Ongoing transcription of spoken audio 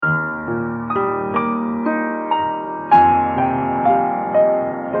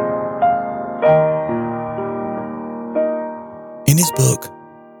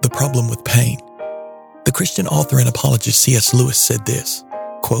problem with pain. The Christian author and apologist C.S. Lewis said this,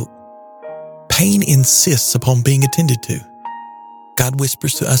 quote, "Pain insists upon being attended to. God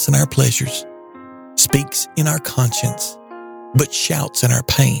whispers to us in our pleasures, speaks in our conscience, but shouts in our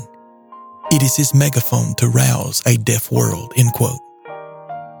pain. It is his megaphone to rouse a deaf world," end quote.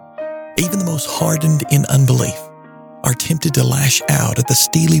 Even the most hardened in unbelief are tempted to lash out at the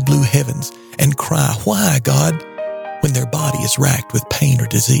steely blue heavens and cry, "Why, God?" when their body is racked with pain or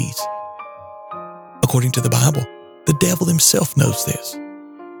disease. According to the Bible, the devil himself knows this.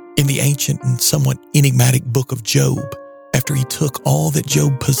 In the ancient and somewhat enigmatic book of Job, after he took all that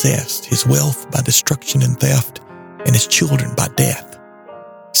Job possessed, his wealth by destruction and theft, and his children by death,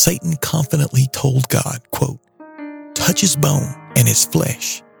 Satan confidently told God, quote, "Touch his bone and his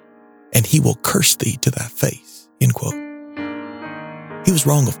flesh, and he will curse thee to thy face," end quote. He was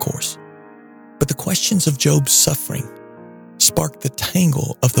wrong, of course, but the questions of Job's suffering sparked the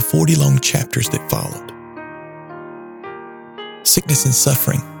tangle of the 40 long chapters that followed. Sickness and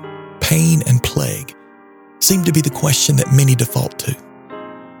suffering, pain and plague seem to be the question that many default to.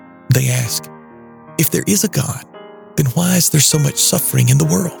 They ask, if there is a God, then why is there so much suffering in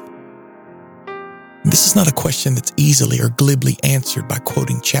the world? This is not a question that's easily or glibly answered by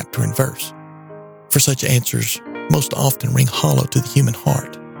quoting chapter and verse, for such answers most often ring hollow to the human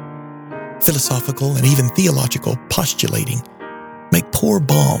heart. Philosophical and even theological postulating make poor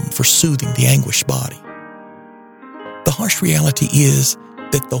balm for soothing the anguished body. The harsh reality is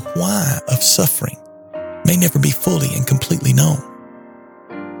that the why of suffering may never be fully and completely known.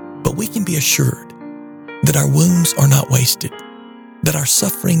 But we can be assured that our wounds are not wasted, that our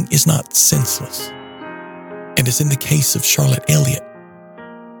suffering is not senseless. And as in the case of Charlotte Elliott,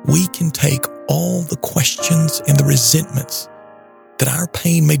 we can take all the questions and the resentments that our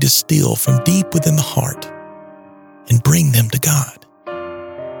pain may distill from deep within the heart and bring them to God.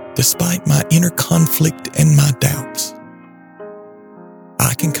 Despite my inner conflict and my doubts,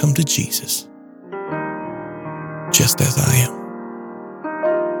 I can come to Jesus just as I am.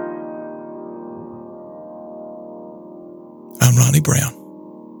 I'm Ronnie Brown,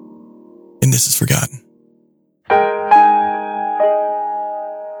 and this is Forgotten.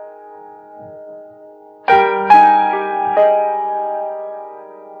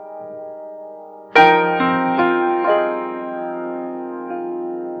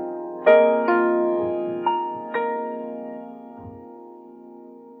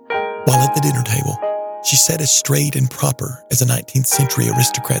 While at the dinner table, she sat as straight and proper as a 19th century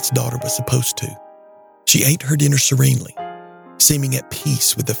aristocrat's daughter was supposed to. She ate her dinner serenely, seeming at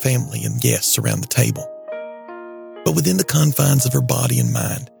peace with the family and guests around the table. But within the confines of her body and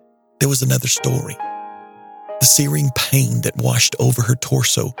mind, there was another story. The searing pain that washed over her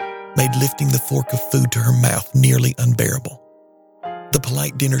torso made lifting the fork of food to her mouth nearly unbearable. The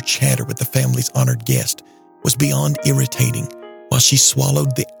polite dinner chatter with the family's honored guest was beyond irritating, while she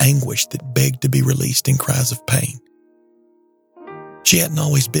swallowed the anguish that begged to be released in cries of pain. She hadn't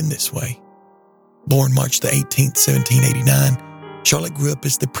always been this way. Born March the 18th, 1789, Charlotte grew up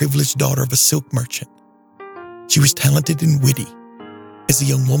as the privileged daughter of a silk merchant. She was talented and witty. As a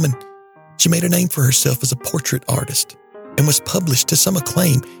young woman, she made a name for herself as a portrait artist and was published to some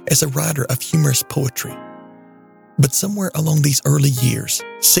acclaim as a writer of humorous poetry. But somewhere along these early years,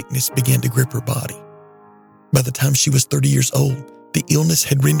 sickness began to grip her body. By the time she was 30 years old, the illness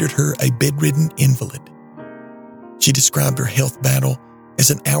had rendered her a bedridden invalid. She described her health battle as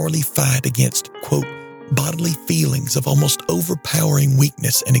an hourly fight against, quote, bodily feelings of almost overpowering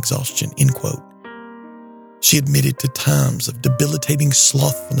weakness and exhaustion, end quote. She admitted to times of debilitating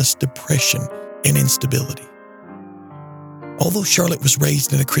slothfulness, depression, and instability. Although Charlotte was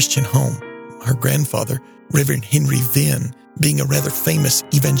raised in a Christian home, her grandfather, Reverend Henry Venn, being a rather famous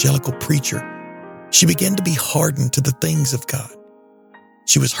evangelical preacher, she began to be hardened to the things of God.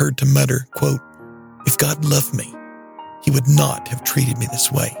 She was heard to mutter, quote, "If God loved me, he would not have treated me this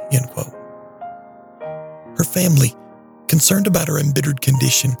way," end quote. Her family, concerned about her embittered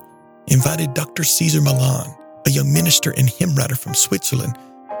condition, invited Dr. Caesar Milan, a young minister and hymn writer from Switzerland,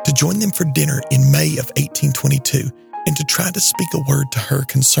 to join them for dinner in May of 1822 and to try to speak a word to her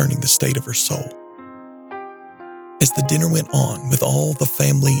concerning the state of her soul. As the dinner went on with all the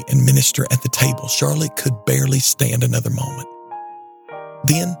family and minister at the table, Charlotte could barely stand another moment.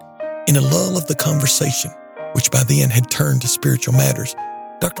 Then, in a lull of the conversation, which by then had turned to spiritual matters,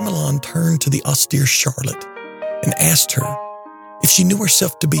 Dr. Milan turned to the austere Charlotte and asked her if she knew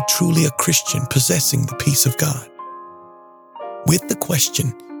herself to be truly a Christian possessing the peace of God. With the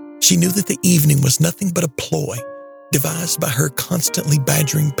question, she knew that the evening was nothing but a ploy devised by her constantly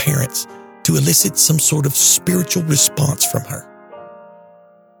badgering parents to elicit some sort of spiritual response from her.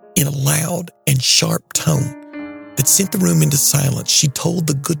 In a loud and sharp tone that sent the room into silence, she told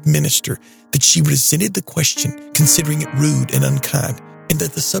the good minister that she resented the question, considering it rude and unkind, and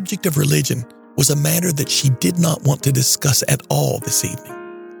that the subject of religion was a matter that she did not want to discuss at all this evening.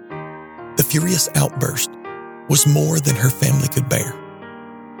 The furious outburst was more than her family could bear.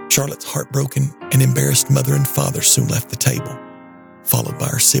 Charlotte's heartbroken and embarrassed mother and father soon left the table, followed by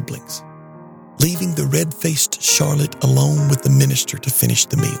her siblings, leaving the red-faced Charlotte alone with the minister to finish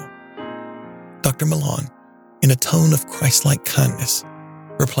the meal. Dr. Milan, in a tone of Christ-like kindness,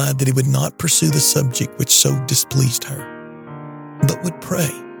 replied that he would not pursue the subject which so displeased her, but would pray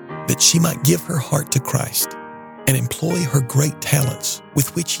that she might give her heart to Christ and employ her great talents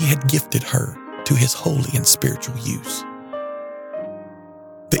with which he had gifted her to his holy and spiritual use.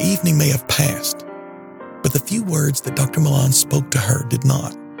 The evening may have passed, but the few words that Dr. Milan spoke to her did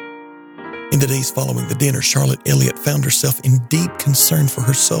not. In the days following the dinner, Charlotte Elliott found herself in deep concern for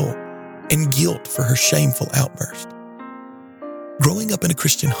her soul and guilt for her shameful outburst. Growing up in a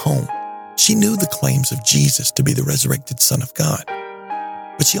Christian home, she knew the claims of Jesus to be the resurrected Son of God,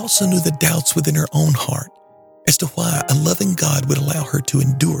 but she also knew the doubts within her own heart as to why a loving God would allow her to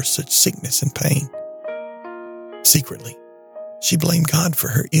endure such sickness and pain. Secretly, she blamed God for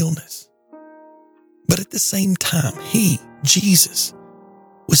her illness. But at the same time, he, Jesus,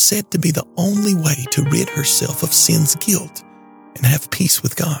 was said to be the only way to rid herself of sin's guilt and have peace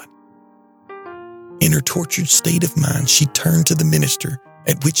with God. In her tortured state of mind, she turned to the minister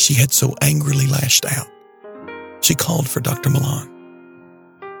at which she had so angrily lashed out. She called for Dr. Milan.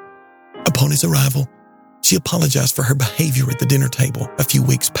 Upon his arrival, she apologized for her behavior at the dinner table a few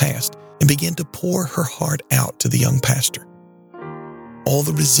weeks past and began to pour her heart out to the young pastor. All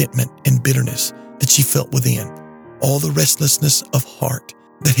the resentment and bitterness that she felt within, all the restlessness of heart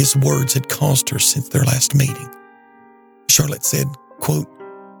that his words had caused her since their last meeting. Charlotte said, quote,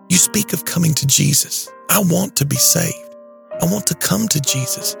 "You speak of coming to Jesus. I want to be saved. I want to come to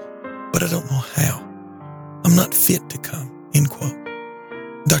Jesus, but I don't know how. I'm not fit to come," end quote.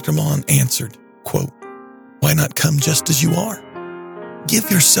 Dr. Milan answered, quote, "Why not come just as you are? Give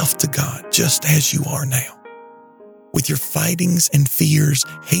yourself to God just as you are now. With your fightings and fears,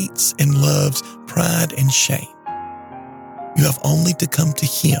 hates and loves, pride and shame. You have only to come to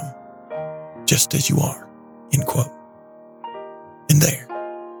Him just as you are," end quote. And there,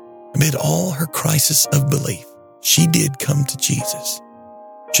 amid all her crisis of belief, she did come to Jesus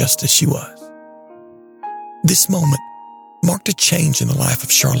just as she was. This moment marked a change in the life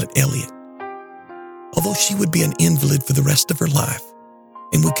of Charlotte Elliott. Although she would be an invalid for the rest of her life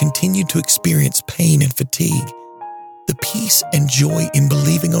and would continue to experience pain and fatigue, the peace and joy in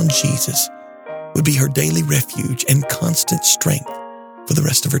believing on Jesus would be her daily refuge and constant strength for the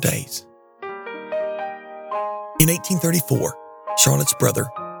rest of her days. In 1834, Charlotte's brother,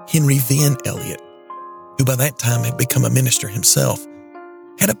 Henry Venn Elliott, who by that time had become a minister himself,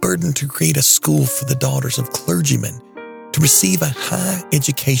 had a burden to create a school for the daughters of clergymen to receive a high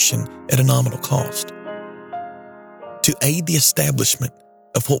education at a nominal cost. To aid the establishment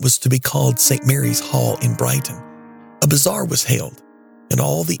of what was to be called St. Mary's Hall in Brighton, a bazaar was held, and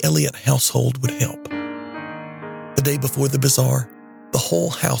all the Elliott household would help. The day before the bazaar, the whole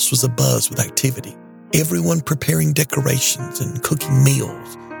house was abuzz with activity, everyone preparing decorations and cooking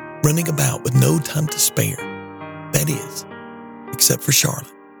meals, running about with no time to spare. That is, except for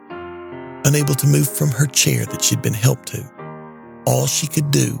Charlotte. Unable to move from her chair that she'd been helped to, all she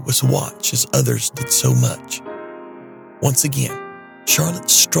could do was watch as others did so much. Once again, Charlotte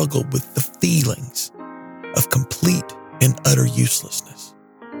struggled with the feelings of complete and utter uselessness.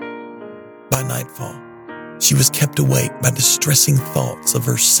 By nightfall, she was kept awake by distressing thoughts of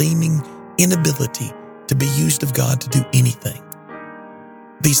her seeming inability to be used of God to do anything.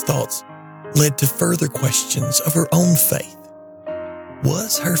 These thoughts led to further questions of her own faith.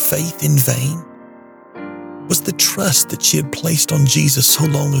 Was her faith in vain? Was the trust that she had placed on Jesus so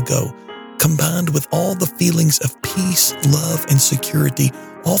long ago, combined with all the feelings of peace, love, and security,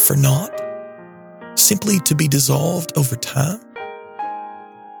 all for naught? Simply to be dissolved over time?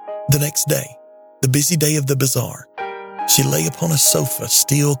 The next day, the busy day of the bazaar, she lay upon a sofa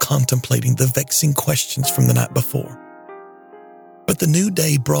still contemplating the vexing questions from the night before. But the new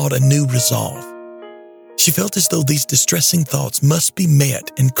day brought a new resolve. She felt as though these distressing thoughts must be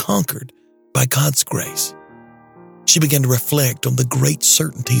met and conquered by God's grace. She began to reflect on the great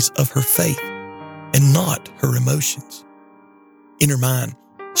certainties of her faith and not her emotions. In her mind,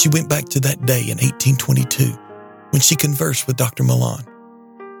 she went back to that day in 1822 when she conversed with Dr. Milan.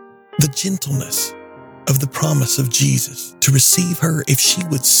 The gentleness of the promise of Jesus to receive her if she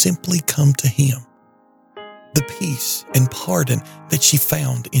would simply come to Him. the peace and pardon that she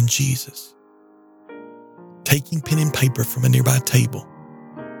found in Jesus. Taking pen and paper from a nearby table,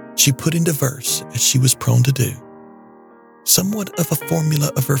 she put into verse, as she was prone to do, somewhat of a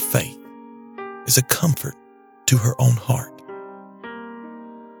formula of her faith as a comfort to her own heart.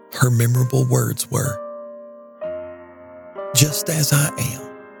 Her memorable words were, "Just as I am,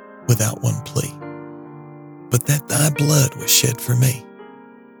 without one plea, but that thy blood was shed for me,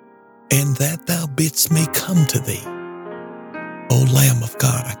 and that thou bidst me come to thee. O Lamb of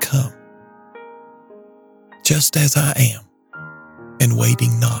God, I come, just as I am, and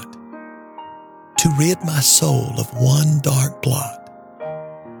waiting not, to rid my soul of one dark blot.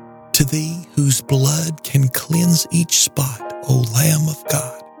 To thee whose blood can cleanse each spot, O Lamb of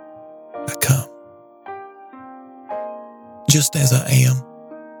God, I come. Just as I am,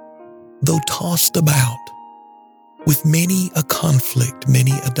 though tossed about, with many a conflict,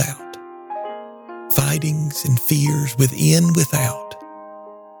 many a doubt, fightings and fears within, without,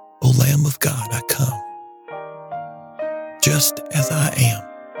 O Lamb of God, I come. Just as I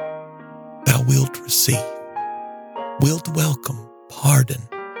am, thou wilt receive, wilt welcome, pardon,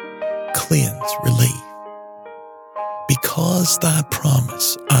 cleanse, relieve. Because thy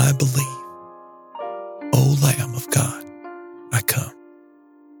promise I believe, O Lamb of God, I come."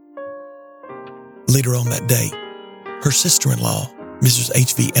 Later on that day, her sister-in-law, Mrs.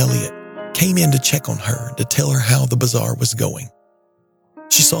 H.V. Elliott, came in to check on her and to tell her how the bazaar was going.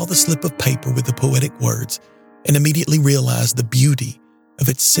 She saw the slip of paper with the poetic words and immediately realized the beauty of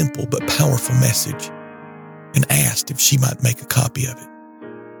its simple but powerful message and asked if she might make a copy of it.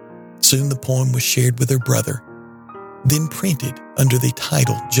 Soon the poem was shared with her brother, then printed under the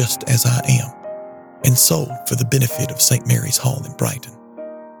title "Just as I Am" and sold for the benefit of St. Mary's Hall in Brighton.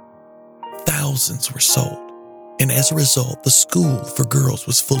 Thousands were sold, and as a result, the school for girls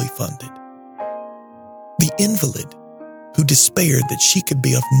was fully funded. The invalid, who despaired that she could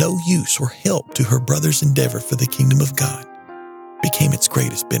be of no use or help to her brother's endeavor for the kingdom of God, became its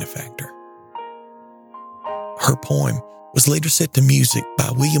greatest benefactor. Her poem was later set to music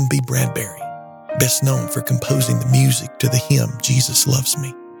by William B. Bradbury, best known for composing the music to the hymn "Jesus Loves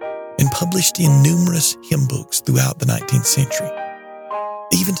Me," and published in numerous hymn books throughout the 19th century.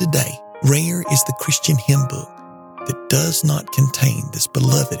 Even today, rare is the Christian hymn book that does not contain this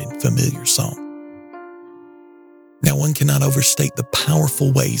beloved and familiar song. Now, one cannot overstate the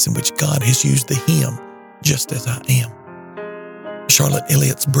powerful ways in which God has used the hymn "Just as I Am." Charlotte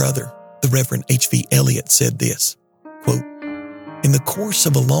Elliott's brother, the Reverend H.V. Elliott, said this, quote, "In the course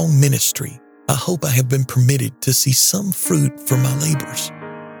of a long ministry, I hope I have been permitted to see some fruit from my labors,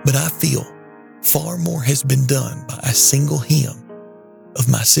 but I feel far more has been done by a single hymn of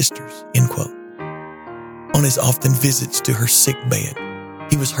my sister's," end quote. On his often visits to her sick bed,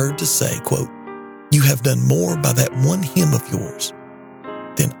 he was heard to say, quote, "You have done more by that one hymn of yours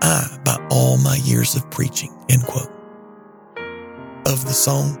than I by all my years of preaching," end quote. Of the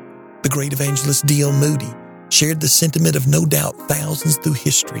song, the great evangelist D.L. Moody shared the sentiment of no doubt thousands through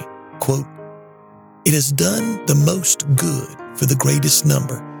history, quote, "It has done the most good for the greatest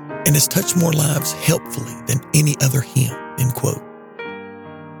number and has touched more lives helpfully than any other hymn," end quote.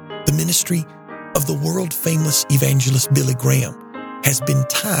 The ministry of the world-famous evangelist Billy Graham has been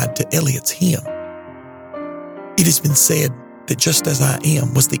tied to Elliott's hymn. It has been said that "Just as I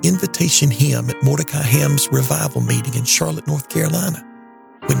Am" was the invitation hymn at Mordecai Ham's revival meeting in Charlotte, North Carolina,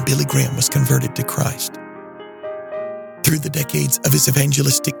 when Billy Graham was converted to Christ. Through the decades of his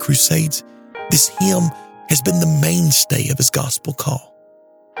evangelistic crusades, this hymn has been the mainstay of his gospel call.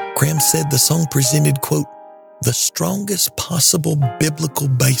 Graham said the song presented, quote, "the strongest possible biblical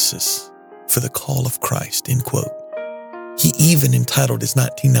basis for the call of Christ," end quote. He even entitled his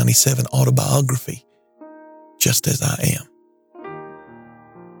 1997 autobiography, "Just as I Am."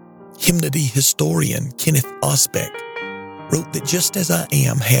 Hymnody historian Kenneth Osbeck wrote that "Just as I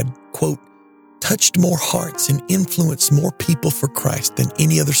Am" had, quote, "touched more hearts and influenced more people for Christ than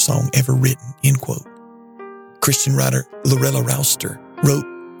any other song ever written," end quote. Christian writer Lorella Rauster wrote,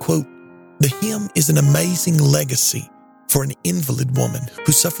 quote, "The hymn is an amazing legacy for an invalid woman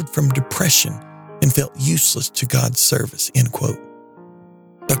who suffered from depression and felt useless to God's service," end quote.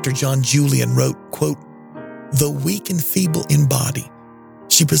 Dr. John Julian wrote, quote, "Though weak and feeble in body,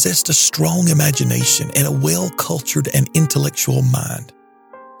 she possessed a strong imagination and a well-cultured and intellectual mind.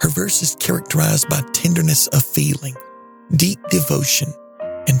 Her verse is characterized by tenderness of feeling, deep devotion,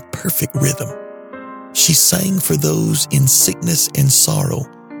 and perfect rhythm. She sang for those in sickness and sorrow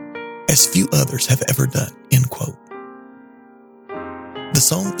as few others have ever done," end quote. The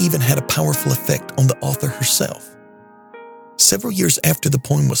song even had a powerful effect on the author herself. Several years after the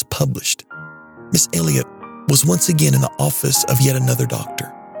poem was published, Miss Elliott was once again in the office of yet another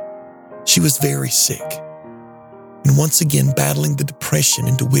doctor. She was very sick, and once again battling the depression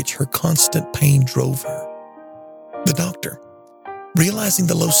into which her constant pain drove her. The doctor, realizing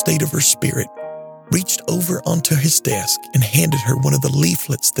the low state of her spirit, reached over onto his desk and handed her one of the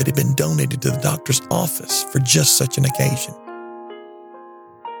leaflets that had been donated to the doctor's office for just such an occasion.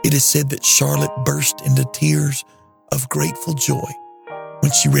 It is said that Charlotte burst into tears of grateful joy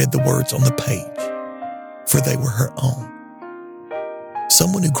when she read the words on the page, for they were her own.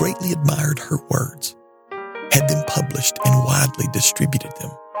 Someone who greatly admired her words had them published and widely distributed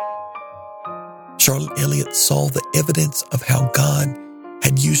them. Charlotte Elliott saw the evidence of how God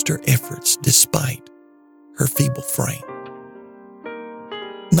had used her efforts despite her feeble frame.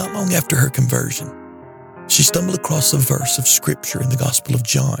 Not long after her conversion, she stumbled across a verse of Scripture in the Gospel of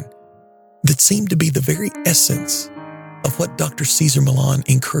John that seemed to be the very essence of what Dr. Cesar Millan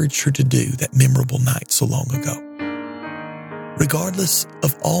encouraged her to do that memorable night so long ago. Regardless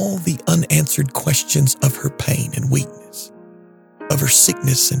of all the unanswered questions of her pain and weakness, of her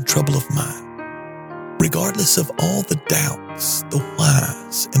sickness and trouble of mind, regardless of all the doubts, the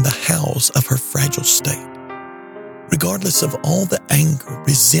whys, and the hows of her fragile state, regardless of all the anger,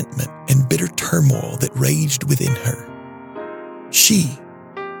 resentment, and bitter turmoil that raged within her, she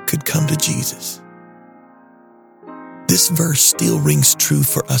could come to Jesus. This verse still rings true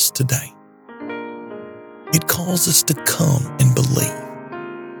for us today. It calls us to come and believe,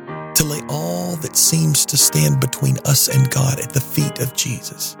 to lay all that seems to stand between us and God at the feet of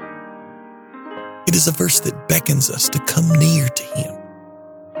Jesus. It is a verse that beckons us to come near to Him,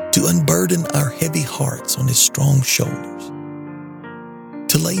 to unburden our heavy hearts on His strong shoulders,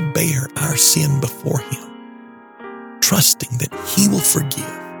 to lay bare our sin before Him, trusting that He will forgive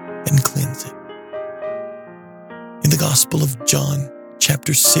and cleanse it. In the Gospel of John,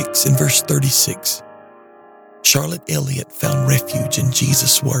 chapter 6 and verse 36, Charlotte Elliott found refuge in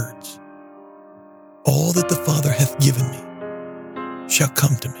Jesus' words, "All that the Father hath given me shall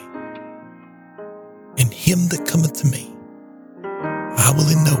come to me, and him that cometh to me I will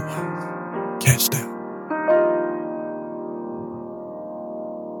in no wise cast out."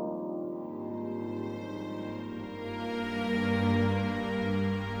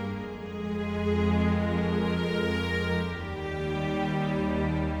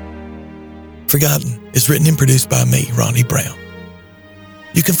 Forgotten is written and produced by me, Ronnie Brown.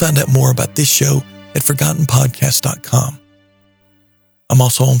 You can find out more about this show at ForgottenPodcast.com. I'm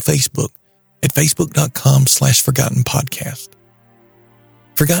also on Facebook at Facebook.com/ForgottenPodcast.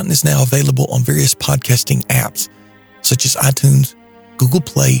 Forgotten is now available on various podcasting apps such as iTunes, Google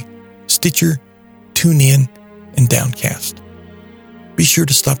Play, Stitcher, TuneIn, and Downcast. Be sure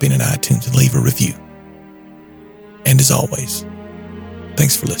to stop in at iTunes and leave a review. And as always,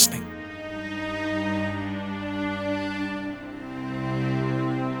 thanks for listening.